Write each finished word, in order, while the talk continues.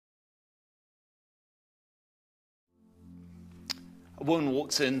a woman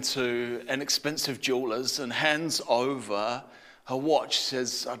walks into an expensive jeweler's and hands over her watch,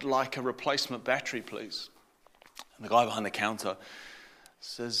 says, "I'd like a replacement battery, please." And the guy behind the counter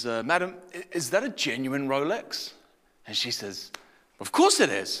says, "Madam, is that a genuine Rolex?" And she says, "Of course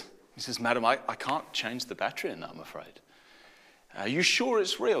it is." He says, "Madam, I can't change the battery in that, I'm afraid. Are you sure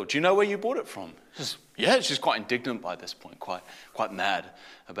it's real? Do you know where you bought it from?" She says, "Yeah." She's quite indignant by this point, quite mad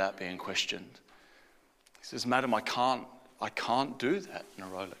about being questioned. He says, "Madam, I can't do that in a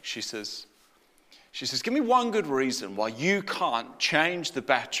Rolex." She says, "Give me one good reason why you can't change the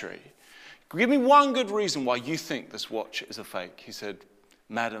battery. Give me one good reason why you think this watch is a fake." He said,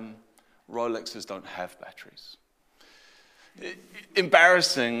 "Madam, Rolexes don't have batteries."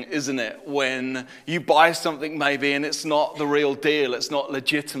 Embarrassing, isn't it, when you buy something maybe and it's not the real deal, it's not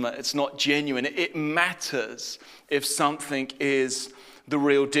legitimate, it's not genuine. It matters if something is the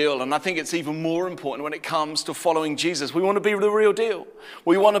real deal. And I think it's even more important when it comes to following Jesus. We want to be the real deal.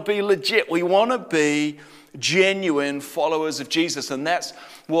 We want to be legit. We want to be genuine followers of Jesus. And that's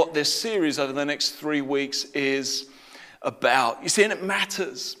what this series over the next 3 weeks is about. You see, and it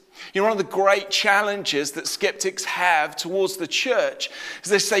matters. You know, one of the great challenges that skeptics have towards the church is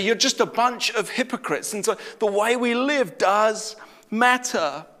they say, you're just a bunch of hypocrites. And so the way we live does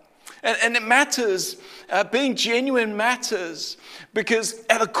matter. And it matters, being genuine matters, because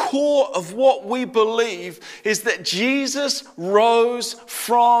at the core of what we believe is that Jesus rose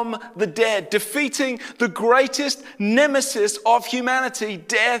from the dead, defeating the greatest nemesis of humanity,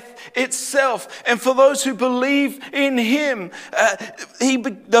 death itself. And for those who believe in him,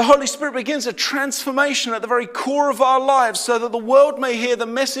 the Holy Spirit begins a transformation at the very core of our lives so that the world may hear the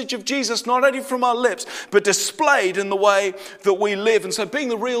message of Jesus not only from our lips, but displayed in the way that we live. And so being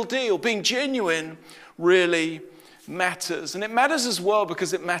the real deal, being genuine, really matters. And it matters as well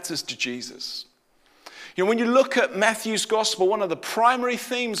because it matters to Jesus. You know, when you look at Matthew's gospel, one of the primary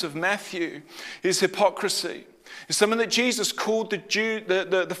themes of Matthew is hypocrisy. It's something that Jesus called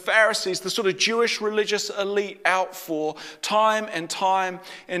the Pharisees, the sort of Jewish religious elite, out for time and time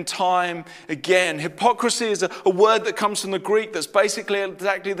and time again. Hypocrisy is a word that comes from the Greek that's basically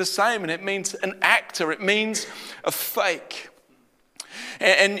exactly the same, and it means an actor. It means a fake.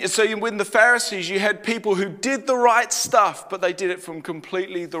 And so with the Pharisees, you had people who did the right stuff, but they did it from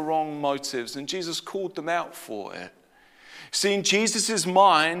completely the wrong motives. And Jesus called them out for it. See, in Jesus'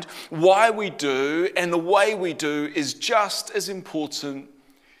 mind, why we do and the way we do is just as important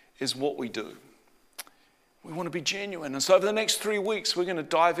as what we do. We want to be genuine. And so over the next 3 weeks, we're going to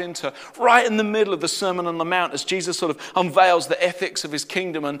dive into right in the middle of the Sermon on the Mount as Jesus sort of unveils the ethics of his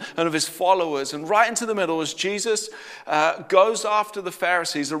kingdom and of his followers. And right into the middle as Jesus goes after the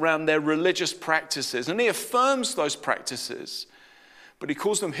Pharisees around their religious practices. And he affirms those practices. But he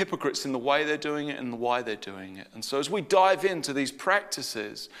calls them hypocrites in the way they're doing it and the why they're doing it. And so as we dive into these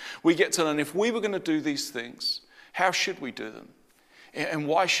practices, we get to learn if we were going to do these things, how should we do them? And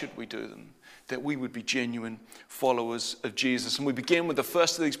why should we do them? That we would be genuine followers of Jesus. And we begin with the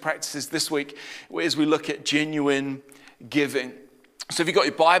first of these practices this week as we look at genuine giving. So if you've got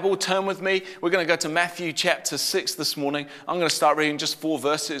your Bible, turn with me. We're going to go to Matthew chapter 6 this morning. I'm going to start reading just 4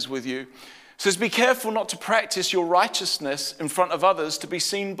 verses with you. It says, "Be careful not to practice your righteousness in front of others to be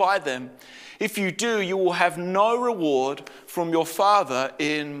seen by them. If you do, you will have no reward from your Father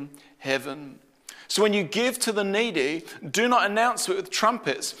in heaven. So when you give to the needy, do not announce it with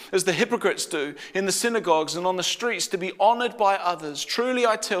trumpets, as the hypocrites do in the synagogues and on the streets to be honored by others. Truly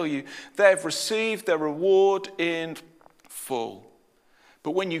I tell you, they have received their reward in full.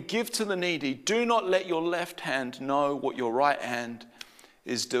 But when you give to the needy, do not let your left hand know what your right hand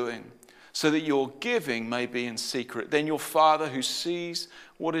is doing, so that your giving may be in secret. Then your Father who sees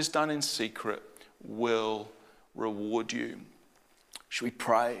what is done in secret will reward you." Should we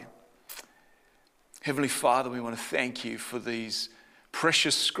pray? Heavenly Father, we want to thank you for these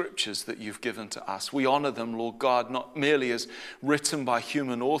precious scriptures that you've given to us. We honor them, Lord God, not merely as written by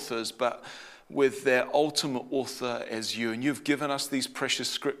human authors, but with their ultimate author as you. And you've given us these precious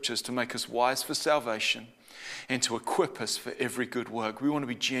scriptures to make us wise for salvation and to equip us for every good work. We want to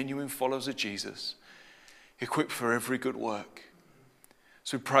be genuine followers of Jesus, equipped for every good work.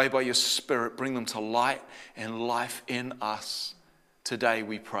 So we pray by your Spirit, bring them to light and life in us. Today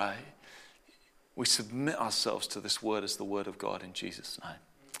we pray. We submit ourselves to this word as the word of God in Jesus'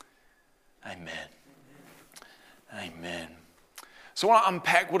 name. Amen. Amen. So I want to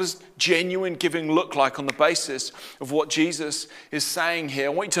unpack what does genuine giving look like on the basis of what Jesus is saying here. I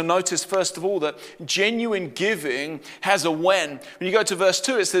want you to notice, first of all, that genuine giving has a when. When you go to verse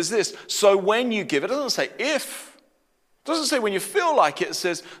 2, it says this, so when you give. It doesn't say if. It doesn't say when you feel like it. It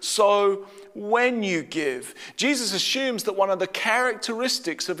says, so when you give. Jesus assumes that one of the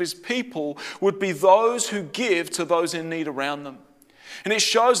characteristics of his people would be those who give to those in need around them. And it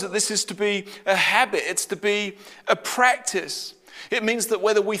shows that this is to be a habit. It's to be a practice. It means that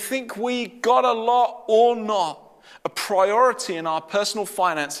whether we think we got a lot or not, a priority in our personal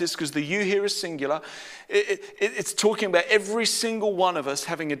finances, because the you here is singular, it's talking about every single one of us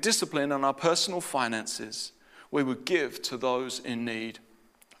having a discipline on our personal finances. We would give to those in need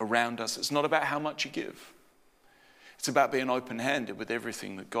around us. It's not about how much you give. It's about being open-handed with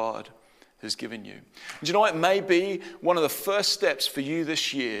everything that God has given you. And you know what? It may be one of the first steps for you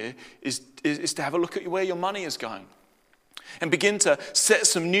this year is to have a look at where your money is going and begin to set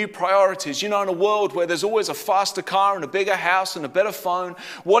some new priorities. You know, in a world where there's always a faster car and a bigger house and a better phone,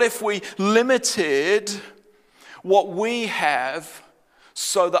 what if we limited what we have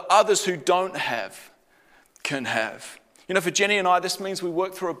so that others who don't have can have? You know, for Jenny and I, this means we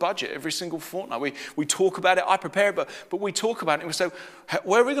work through a budget every single fortnight. We talk about it. I prepare it, but we talk about it and we say,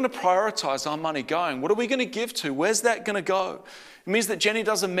 where are we going to prioritize our money going? What are we going to give to? Where's that going to go? It means that Jenny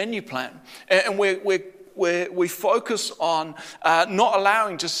does a menu plan, and we focus on not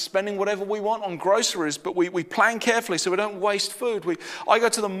allowing just spending whatever we want on groceries, but we plan carefully so we don't waste food. I go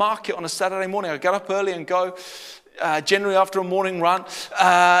to the market on a Saturday morning. I get up early and go. Generally after a morning run,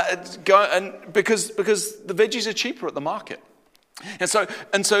 because the veggies are cheaper at the market, and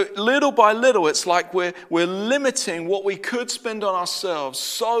so little by little, it's like we're limiting what we could spend on ourselves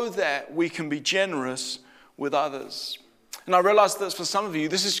so that we can be generous with others. And I realize that for some of you,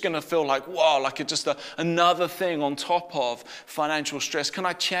 this is going to feel like, wow, like it's just another thing on top of financial stress. Can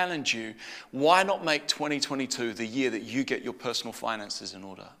I challenge you? Why not make 2022 the year that you get your personal finances in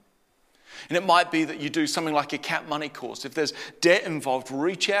order? And it might be that you do something like a Cap Money course. If there's debt involved,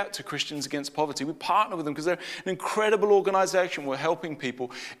 reach out to Christians Against Poverty. We partner with them because they're an incredible organization. We're helping people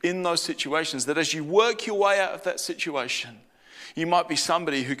in those situations, that as you work your way out of that situation, you might be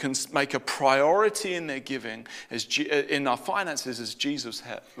somebody who can make a priority in their giving, in our finances, as Jesus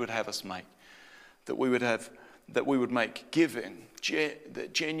would have us make. That we would make giving,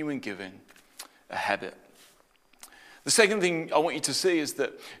 genuine giving, a habit. The second thing I want you to see is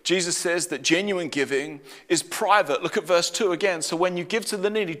that Jesus says that genuine giving is private. Look at verse 2 again. So when you give to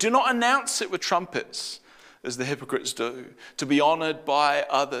the needy, do not announce it with trumpets, as the hypocrites do, to be honored by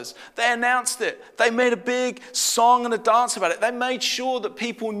others. They announced it. They made a big song and a dance about it. They made sure that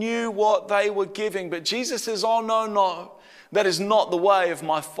people knew what they were giving. But Jesus says, oh, no, that is not the way of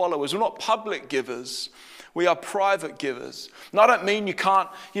my followers. We're not public givers. We are private givers. And I don't mean you can't,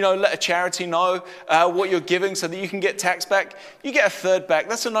 let a charity know what you're giving so that you can get tax back. You get a third back.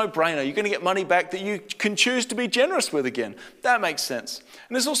 That's a no-brainer. You're going to get money back that you can choose to be generous with again. That makes sense.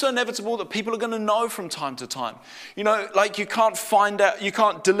 And it's also inevitable that people are going to know from time to time. Like you can't find out, you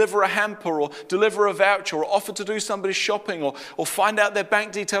can't deliver a hamper or deliver a voucher or offer to do somebody's shopping or find out their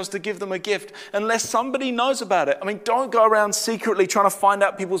bank details to give them a gift unless somebody knows about it. I mean, don't go around secretly trying to find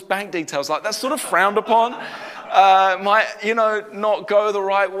out people's bank details. Like, that's sort of frowned upon. Might not go the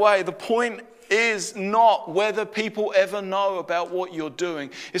right way. The point is not whether people ever know about what you're doing.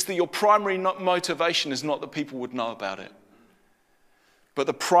 It's that your primary motivation is not that people would know about it. But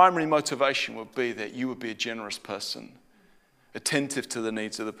the primary motivation would be that you would be a generous person, attentive to the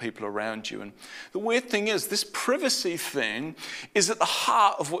needs of the people around you. And the weird thing is, this privacy thing is at the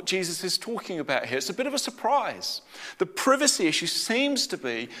heart of what Jesus is talking about here. It's a bit of a surprise. The privacy issue seems to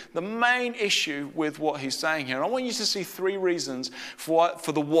be the main issue with what he's saying here. And I want you to see three reasons for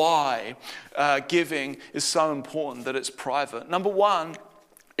the why giving is so important, that it's private. Number one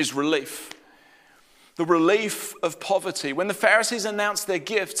is relief. The relief of poverty. When the Pharisees announced their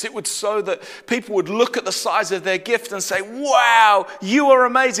gifts, it would so that people would look at the size of their gift and say, wow, you are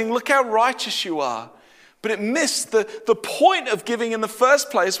amazing. Look how righteous you are. But it missed the point of giving in the first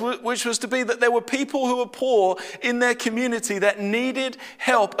place, which was to be that there were people who were poor in their community that needed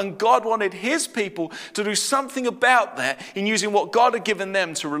help, and God wanted his people to do something about that in using what God had given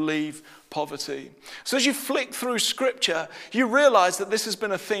them to relieve poverty. So as you flick through scripture, you realize that this has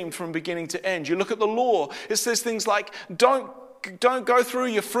been a theme from beginning to end. You look at the law, it says things like, don't go through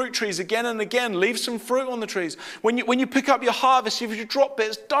your fruit trees again and again. Leave some fruit on the trees. When you pick up your harvest, if you drop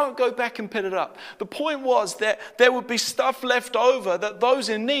bits, don't go back and pick it up. The point was that there would be stuff left over that those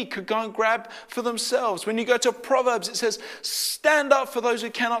in need could go and grab for themselves. When you go to Proverbs, it says, stand up for those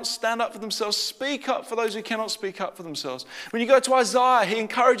who cannot stand up for themselves. Speak up for those who cannot speak up for themselves. When you go to Isaiah, he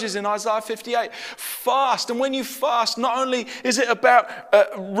encourages in Isaiah 58, fast. And when you fast, not only is it about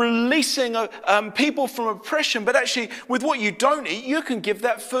releasing people from oppression, but actually with what you don't don't eat, you can give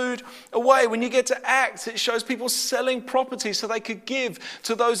that food away. When you get to Acts, it shows people selling property so they could give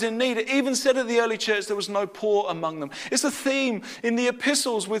to those in need. It even said of the early church there was no poor among them. It's a theme in the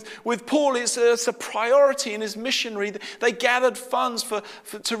epistles with Paul. It's a priority in his missionary. They gathered funds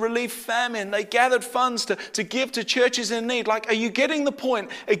to relieve famine. They gathered funds to give to churches in need. Like, are you getting the point?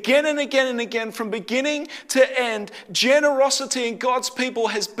 Again and again and again, from beginning to end, generosity in God's people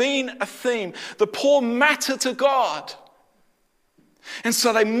has been a theme. The poor matter to God, and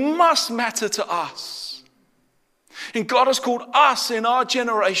so they must matter to us. And God has called us in our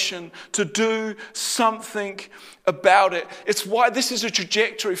generation to do something about it. It's why this is a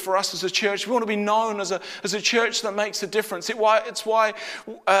trajectory for us as a church. We want to be known as a church that makes a difference. It's why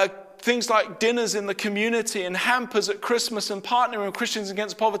things like dinners in the community and hampers at Christmas and partnering with Christians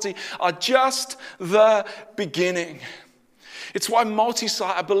Against Poverty are just the beginning. It's why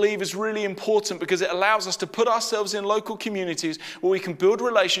multi-site, I believe, is really important, because it allows us to put ourselves in local communities where we can build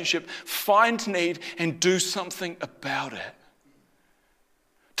relationship, find need, and do something about it.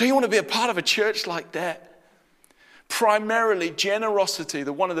 Do you want to be a part of a church like that? Primarily, generosity,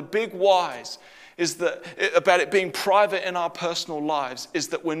 one of the big whys is that about it being private in our personal lives, is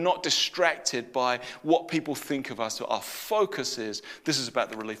that we're not distracted by what people think of us. So our focus is, this is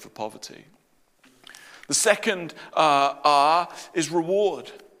about the relief of poverty. The second R is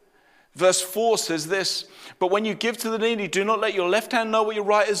reward. Verse 4 says this: but when you give to the needy, do not let your left hand know what your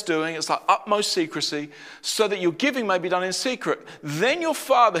right is doing. It's like utmost secrecy, so that your giving may be done in secret. Then your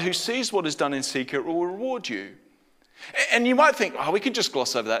Father who sees what is done in secret will reward you. And you might think, we could just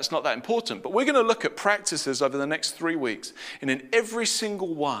gloss over that. It's not that important. But we're going to look at practices over the next 3 weeks. And in every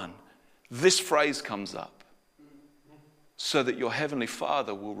single one, this phrase comes up: so that your heavenly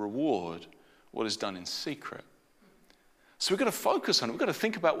Father will reward what is done in secret. So we've got to focus on it. We've got to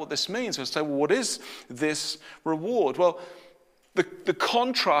think about what this means. We'll say, well, what is this reward? Well, the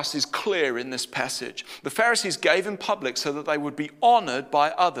contrast is clear in this passage. The Pharisees gave in public so that they would be honored by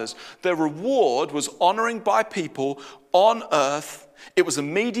others. Their reward was honoring by people on earth. It was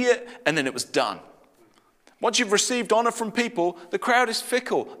immediate, and then it was done. Once you've received honor from people, the crowd is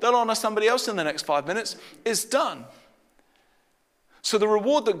fickle. They'll honor somebody else in the next 5 minutes. It's done. So the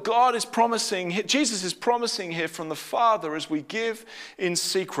reward that God is promising, Jesus is promising here from the Father as we give in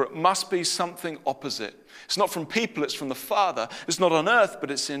secret, must be something opposite. It's not from people, it's from the Father. It's not on earth, but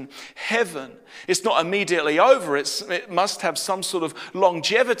it's in heaven. It's not immediately over. It must have some sort of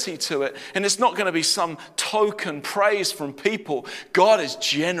longevity to it. And it's not going to be some token praise from people. God is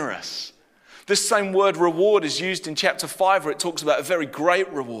generous. This same word reward is used in chapter 5, where it talks about a very great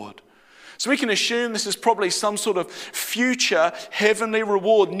reward. So we can assume this is probably some sort of future heavenly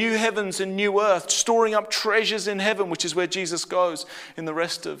reward, new heavens and new earth, storing up treasures in heaven, which is where Jesus goes in the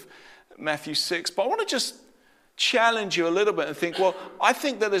rest of Matthew 6. But I want to just challenge you a little bit and think, well, I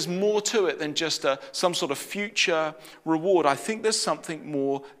think that there's more to it than just some sort of future reward. I think there's something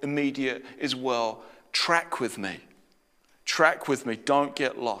more immediate as well. Track with me. Track with me. Don't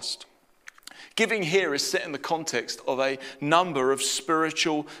get lost. Giving here is set in the context of a number of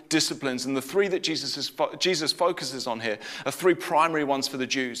spiritual disciplines. And the three that Jesus focuses on here are three primary ones for the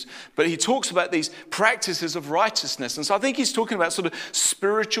Jews. But he talks about these practices of righteousness. And so I think he's talking about sort of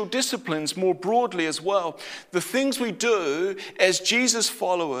spiritual disciplines more broadly as well. The things we do as Jesus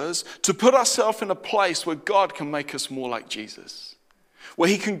followers to put ourselves in a place where God can make us more like Jesus, where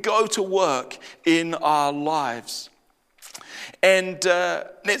he can go to work in our lives. And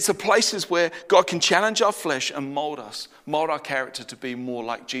it's the places where God can challenge our flesh and mold us, mold our character to be more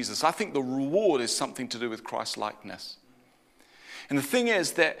like Jesus. I think the reward is something to do with Christ-likeness. And the thing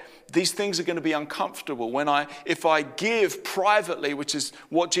is that these things are going to be uncomfortable. If I give privately, which is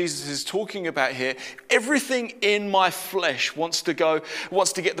what Jesus is talking about here, everything in my flesh wants to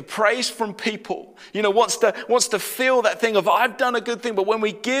get the praise from people. Wants to feel that thing of, I've done a good thing. But when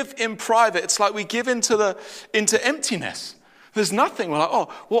we give in private, it's like we give into emptiness. There's nothing. We're like,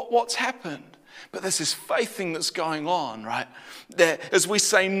 what's happened? But there's this faith thing that's going on, right? That as we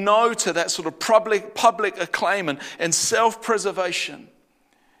say no to that sort of public acclaim and self-preservation,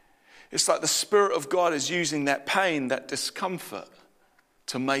 it's like the Spirit of God is using that pain, that discomfort,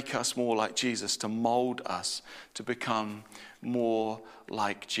 to make us more like Jesus, to mold us to become more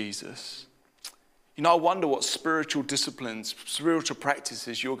like Jesus. I wonder what spiritual disciplines, spiritual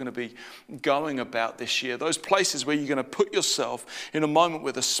practices you're going to be going about this year. Those places where you're going to put yourself in a moment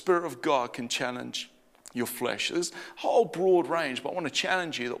where the Spirit of God can challenge your flesh. There's a whole broad range, but I want to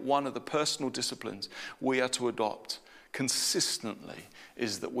challenge you that one of the personal disciplines we are to adopt consistently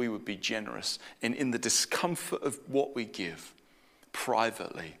is that we would be generous. And in the discomfort of what we give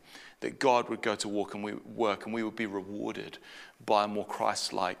privately, that God would go to work and we would be rewarded by a more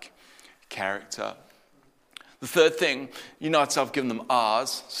Christ-like character. The third thing, I've given them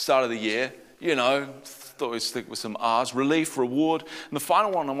R's, start of the year, thought we'd stick with some R's, relief, reward. And the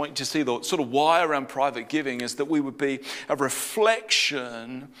final one I want you to see, the sort of why around private giving, is that we would be a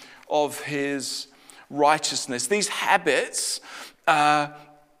reflection of his righteousness. These habits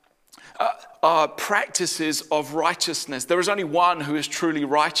are practices of righteousness. There is only one who is truly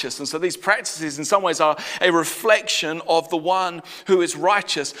righteous. And so these practices in some ways are a reflection of the one who is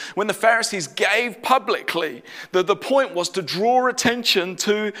righteous. When the Pharisees gave publicly, the point was to draw attention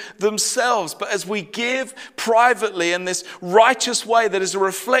to themselves. But as we give privately in this righteous way that is a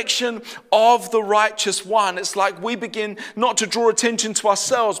reflection of the righteous one, it's like we begin not to draw attention to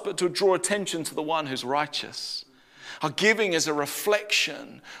ourselves, but to draw attention to the one who's righteous. Our giving is a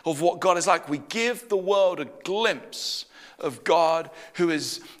reflection of what God is like. We give the world a glimpse of God who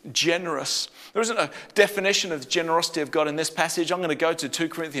is generous. There isn't a definition of the generosity of God in this passage. I'm going to go to 2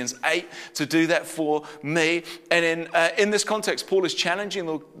 Corinthians 8 to do that for me. And in this context, Paul is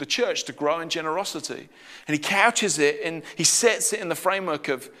challenging the church to grow in generosity. And he couches it and he sets it in the framework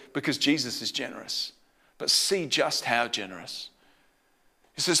of, because Jesus is generous. But see just how generous.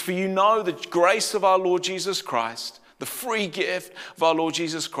 He says, for you know the grace of our Lord Jesus Christ, the free gift of our Lord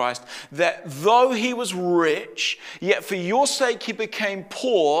Jesus Christ, that though he was rich, yet for your sake he became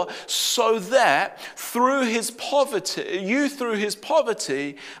poor, so that through his poverty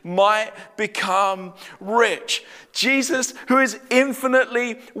might become rich. Jesus, who is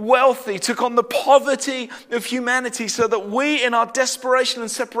infinitely wealthy, took on the poverty of humanity so that we in our desperation and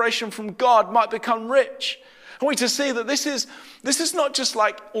separation from God might become rich. I want you to see that this is not just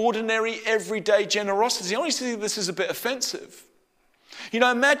like ordinary, everyday generosity. I want you to see this is a bit offensive.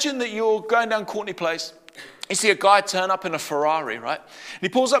 Imagine that you're going down Courtney Place. You see a guy turn up in a Ferrari, right? And he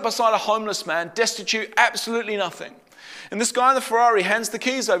pulls up beside a homeless man, destitute, absolutely nothing. And this guy in the Ferrari hands the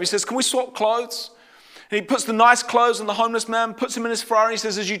keys over. He says, can we swap clothes? And he puts the nice clothes on the homeless man, puts him in his Ferrari. He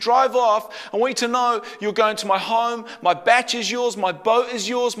says, as you drive off, I want you to know you're going to my home. My batch is yours. My boat is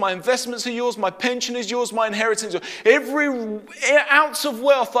yours. My investments are yours. My pension is yours. My inheritance is yours. Every ounce of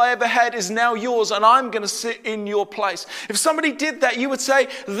wealth I ever had is now yours, and I'm going to sit in your place. If somebody did that, you would say,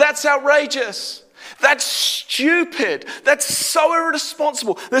 that's outrageous. That's stupid. That's so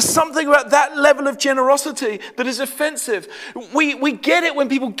irresponsible. There's something about that level of generosity that is offensive. We get it when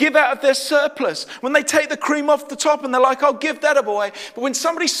people give out of their surplus, when they take the cream off the top and they're like, I'll give that away. But when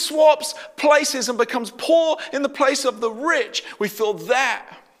somebody swaps places and becomes poor in the place of the rich, we feel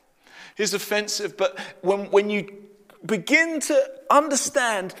that is offensive. But when you begin to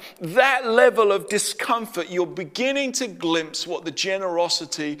understand that level of discomfort, you're beginning to glimpse what the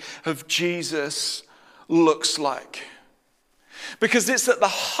generosity of Jesus looks like. Because it's at the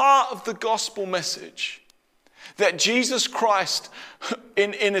heart of the gospel message that Jesus Christ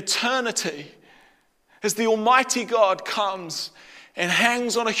in eternity, as the Almighty God comes and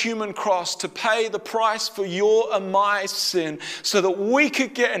hangs on a human cross to pay the price for your and my sin so that we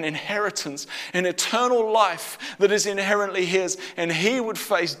could get an inheritance, an eternal life that is inherently his, and he would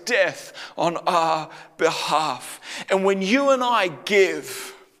face death on our behalf. And when you and I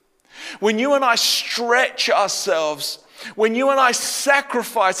give, when you and I stretch ourselves, when you and I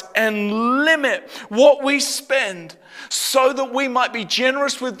sacrifice and limit what we spend so that we might be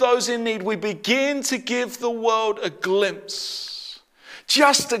generous with those in need, we begin to give the world a glimpse.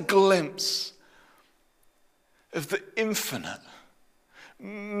 Just a glimpse of the infinite,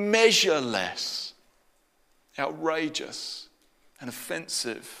 measureless, outrageous, and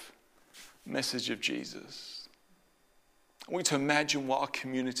offensive message of Jesus. I want you to imagine what our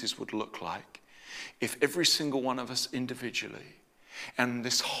communities would look like if every single one of us individually and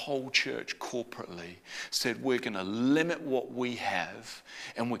this whole church corporately said, we're going to limit what we have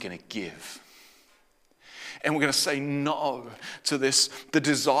and we're going to give. And we're going to say no to the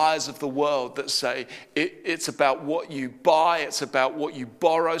desires of the world that say it's about what you buy, it's about what you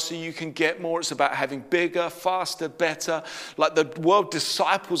borrow so you can get more, it's about having bigger, faster, better. Like the world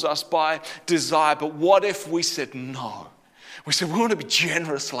disciples us by desire, but what if we said no? We said we want to be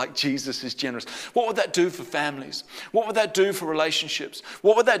generous like Jesus is generous. What would that do for families? What would that do for relationships?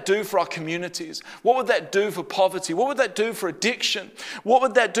 What would that do for our communities? What would that do for poverty? What would that do for addiction? What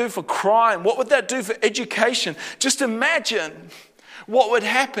would that do for crime? What would that do for education? Just imagine what would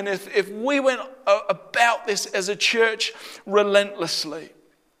happen if we went about this as a church relentlessly.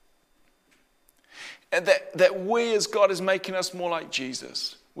 And that we, as God is making us more like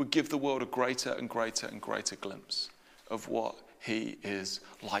Jesus, would give the world a greater and greater and greater glimpse of what he is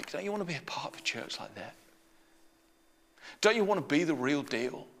like. Don't you want to be a part of a church like that? Don't you want to be the real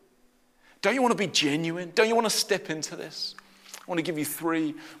deal? Don't you want to be genuine? Don't you want to step into this? I want to give you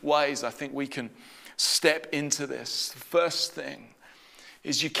 3 ways I think we can step into this. The first thing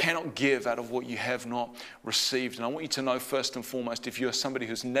is you cannot give out of what you have not received. And I want you to know first and foremost, if you're somebody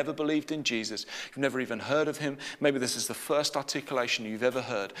who's never believed in Jesus, you've never even heard of him, maybe this is the first articulation you've ever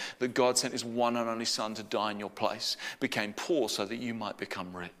heard that God sent his one and only son to die in your place, became poor so that you might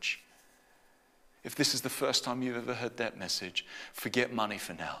become rich. If this is the first time you've ever heard that message, forget money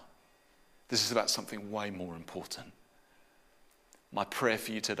for now. This is about something way more important. My prayer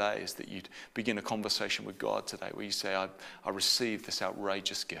for you today is that you'd begin a conversation with God today where you say, I received this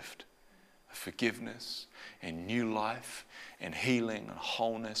outrageous gift of forgiveness and new life and healing and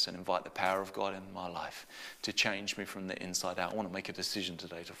wholeness, and invite the power of God in my life to change me from the inside out. I want to make a decision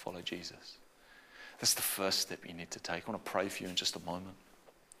today to follow Jesus. That's the first step you need to take. I want to pray for you in just a moment.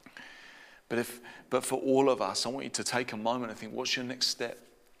 But for all of us, I want you to take a moment and think, what's your next step?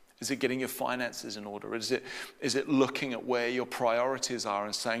 Is it getting your finances in order? Is it looking at where your priorities are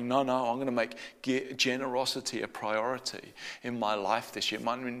and saying, no, I'm going to make generosity a priority in my life this year? It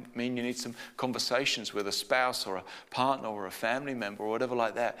might mean you need some conversations with a spouse or a partner or a family member or whatever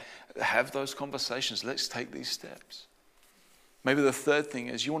like that. Have those conversations. Let's take these steps. Maybe the third thing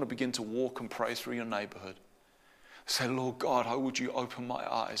is you want to begin to walk and pray through your neighborhood. Say, Lord God, how would you open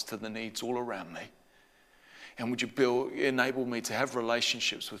my eyes to the needs all around me? And would you enable me to have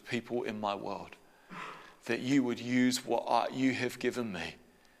relationships with people in my world, that you would use what you have given me,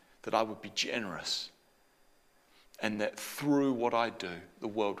 that I would be generous, and that through what I do, the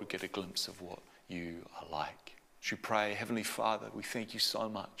world would get a glimpse of what you are like. Should we pray? Heavenly Father, we thank you so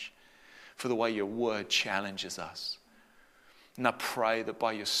much for the way your word challenges us. And I pray that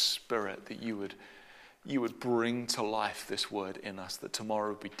by your Spirit that you would bring to life this word in us, that tomorrow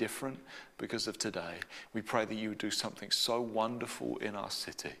would be different because of today. We pray that you would do something so wonderful in our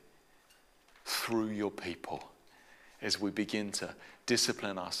city through your people as we begin to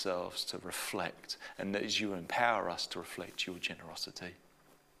discipline ourselves to reflect, and as you empower us to reflect your generosity.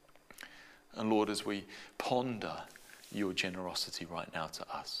 And Lord, as we ponder your generosity right now to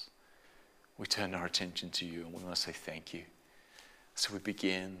us, we turn our attention to you and we want to say thank you. So we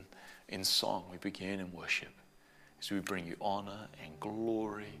begin in song, we begin in worship, as we bring you honor and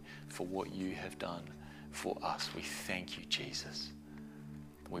glory for what you have done for us. We thank you, Jesus.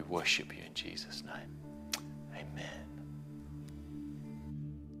 We worship you in Jesus' name. Amen.